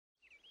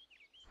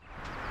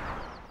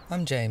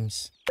I'm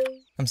James.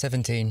 I'm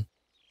 17,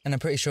 and I'm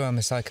pretty sure I'm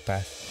a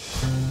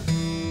psychopath.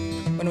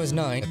 When I was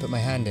 9, I put my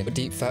hand in a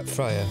deep fat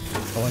fryer.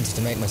 I wanted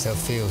to make myself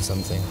feel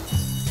something.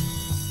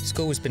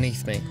 School was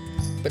beneath me,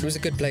 but it was a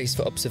good place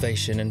for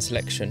observation and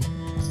selection.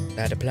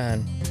 I had a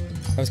plan.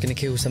 I was going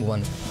to kill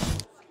someone.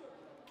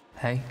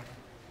 Hey?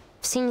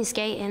 I've seen you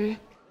skating.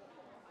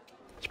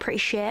 You're pretty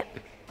shit.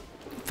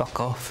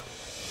 Fuck off.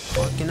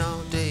 Working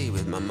all day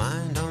with my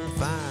mind on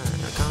fire.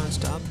 I can't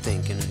stop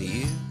thinking of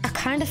you. I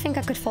kind of think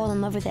I could fall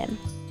in love with him.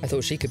 I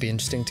thought she could be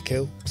interesting to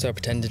kill, so I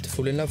pretended to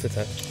fall in love with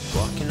her.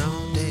 Walking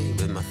all day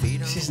with my feet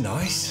on. This is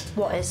nice.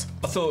 What is?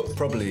 I thought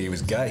probably he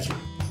was gay.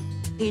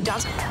 Your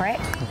dad's a prick.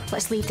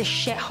 Let's leave this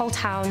shithole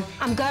town.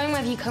 I'm going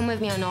whether you come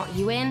with me or not.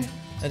 You in?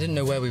 I didn't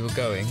know where we were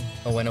going,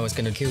 or when I was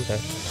going to kill her.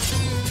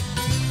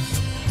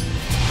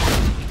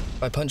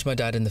 I punched my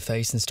dad in the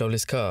face and stole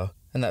his car,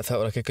 and that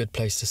felt like a good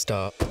place to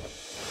start.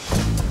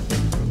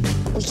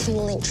 We can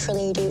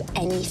literally do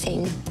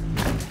anything. Do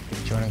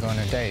you want to go on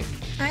a date?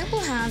 I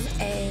will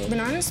have a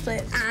banana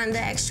split and an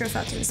extra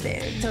fucking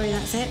spoon. Sorry,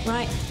 that's it,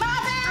 right?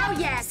 Marvin! Oh,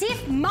 yeah. See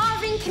if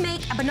Marvin can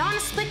make a banana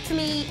split for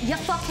me, you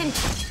fucking...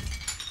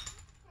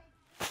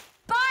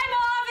 Bye,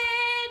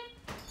 Marvin!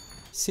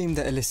 Seemed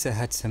that Alyssa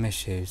had some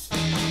issues.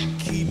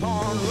 Keep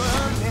on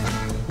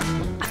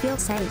running. I feel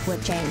safe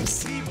with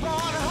James. Keep on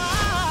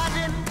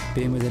hiding.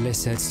 Being with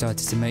Alyssa had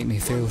started to make me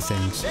feel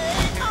things.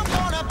 I'm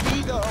gonna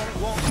be the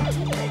one.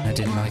 I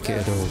didn't like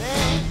it at all.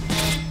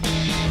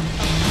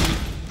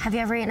 Have you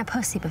ever eaten a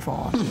pussy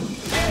before?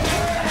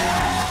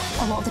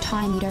 A lot of the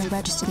time, you don't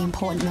register the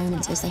important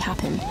moments as they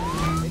happen.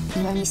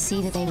 You only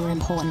see that they were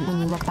important when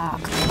you look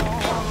back.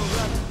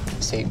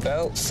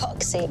 Seatbelt? Fuck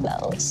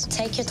seatbelts.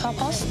 Take your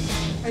top off.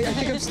 I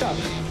think I'm stuck.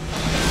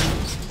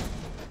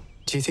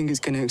 Do you think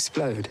it's going to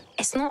explode?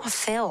 It's not a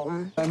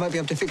film. I might be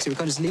able to fix it. We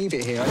can't just leave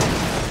it here.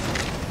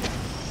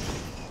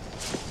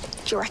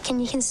 Do you reckon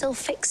you can still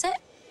fix it?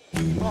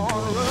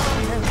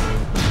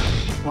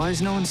 Why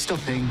is no one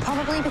stopping?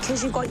 Probably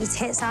because you've got your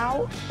tits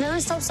out. No one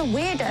stops the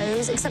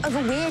weirdos except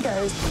other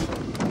weirdos.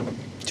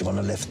 Do you want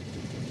a lift?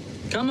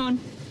 Come on.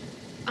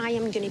 I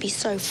am going to be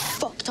so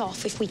fucked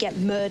off if we get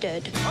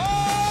murdered. Oh!